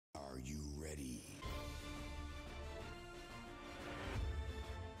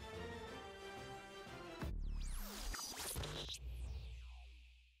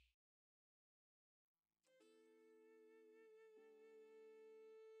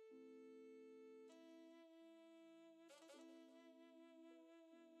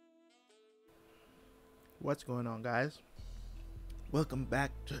What's going on, guys? Welcome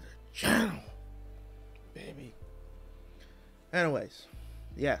back to the channel, baby. Anyways,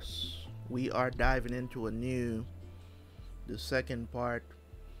 yes, we are diving into the second part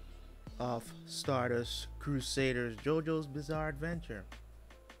of Stardust Crusaders JoJo's Bizarre Adventure.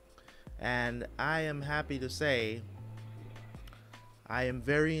 And I am happy to say I am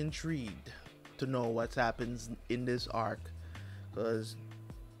very intrigued to know what happens in this arc, because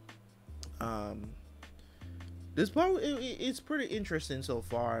this part it's pretty interesting so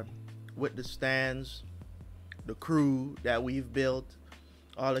far, with the stands, the crew that we've built.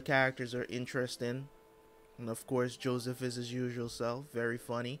 All the characters are interesting, and of course Joseph is his usual self, very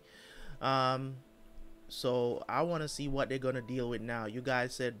funny. So I want to see what they're gonna deal with now. You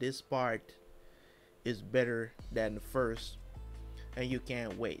guys said this part is better than the first, and you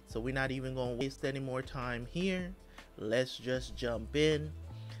can't wait. So we're not even gonna waste any more time here. Let's just jump in,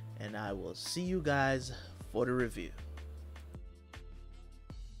 and I will see you guys for the review.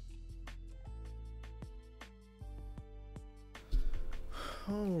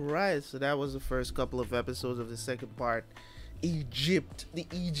 Alright, so that was the first couple of episodes of the second part. The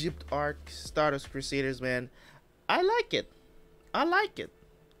Egypt arc, Stardust Crusaders, man. I like it. I like it.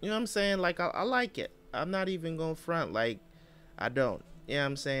 You know what I'm saying? Like, I like it. I'm not even gonna front like I don't. You know what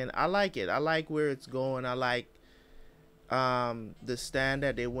I'm saying? I like it. I like where it's going. I like the stand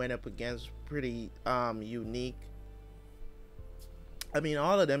that they went up against, pretty unique. I mean,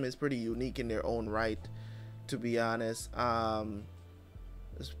 all of them is pretty unique in their own right, to be honest.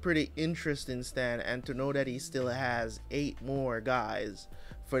 It's pretty interesting stand, and to know that he still has 8 more guys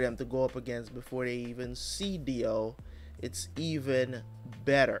for them to go up against before they even see Dio, it's even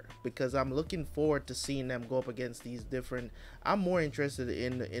better, because I'm looking forward to seeing them go up against these different. I'm more interested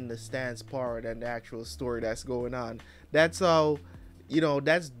in the stands part than the actual story that's going on. That's how, you know,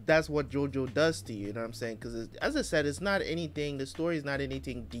 that's what JoJo does to you, you know what I'm saying? Because as I said, it's not anything, the story is not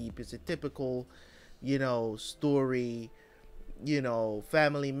anything deep. It's a typical, you know, story. You know,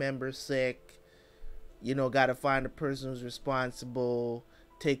 family member sick, you know, gotta find the person who's responsible,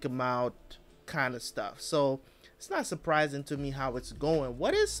 take them out, kind of stuff. So it's not surprising to me how it's going.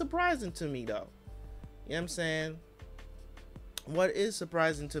 What is surprising to me, though, you know what I'm saying, what is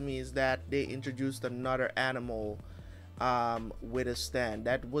surprising to me is that they introduced another animal with a stand.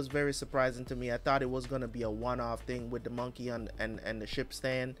 That was very surprising to me. I thought it was gonna be a one-off thing with the monkey and the ship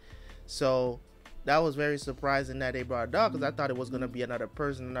stand. So that was very surprising that they brought a dog, because I thought it was gonna be another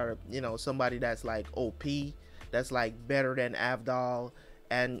person, another, you know, somebody that's like OP, that's like better than Avdol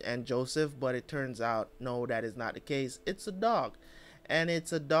and Joseph. But it turns out, no, that is not the case. It's a dog, and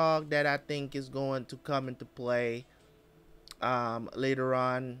it's a dog that I think is going to come into play later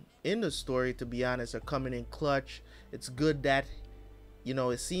on in the story, to be honest, are coming in clutch. It's good that, you know,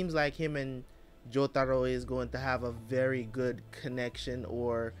 it seems like him and Jotaro is going to have a very good connection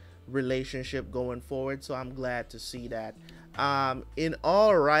or relationship going forward, so I'm glad to see that. In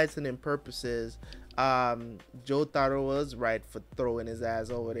all rights and in purposes, Jotaro was right for throwing his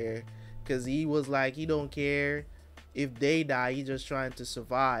ass over there, because he was like, he don't care if they die, he's just trying to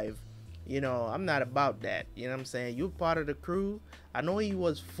survive. You know, I'm not about that, you know what I'm saying? You're part of the crew. I know he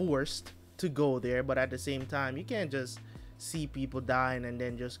was forced to go there, but at the same time, you can't just see people dying and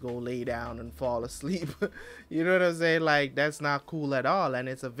then just go lay down and fall asleep. You know what I'm saying? Like, that's not cool at all. And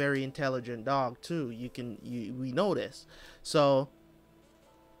it's a very intelligent dog too. We know this. So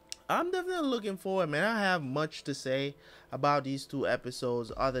I'm definitely looking forward, man. I have much to say about these 2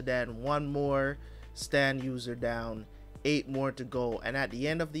 episodes, other than 1 more stand user down, 8 more to go. And at the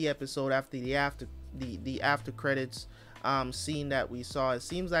end of the episode, after the after credits scene that we saw, it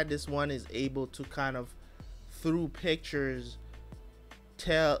seems like this one is able to kind of, through pictures,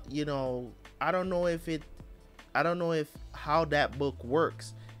 tell, you know, I don't know if how that book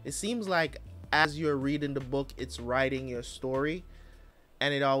works. It seems like as you're reading the book, it's writing your story,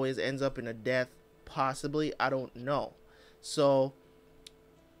 and it always ends up in a death, possibly. I don't know. So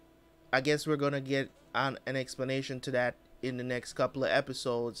I guess we're gonna get an explanation to that in the next couple of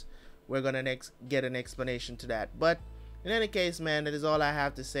episodes. We're gonna get an explanation to that. But in any case, man, that is all I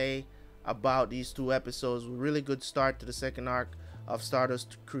have to say about these 2 episodes. Really good start to the second arc of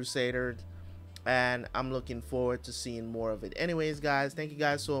Stardust Crusaders, and I'm looking forward to seeing more of it. Anyways, guys, thank you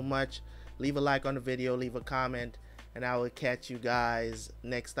guys so much. Leave a like on the video, leave a comment, and I will catch you guys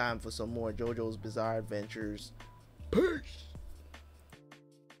next time for some more JoJo's Bizarre Adventures. Peace.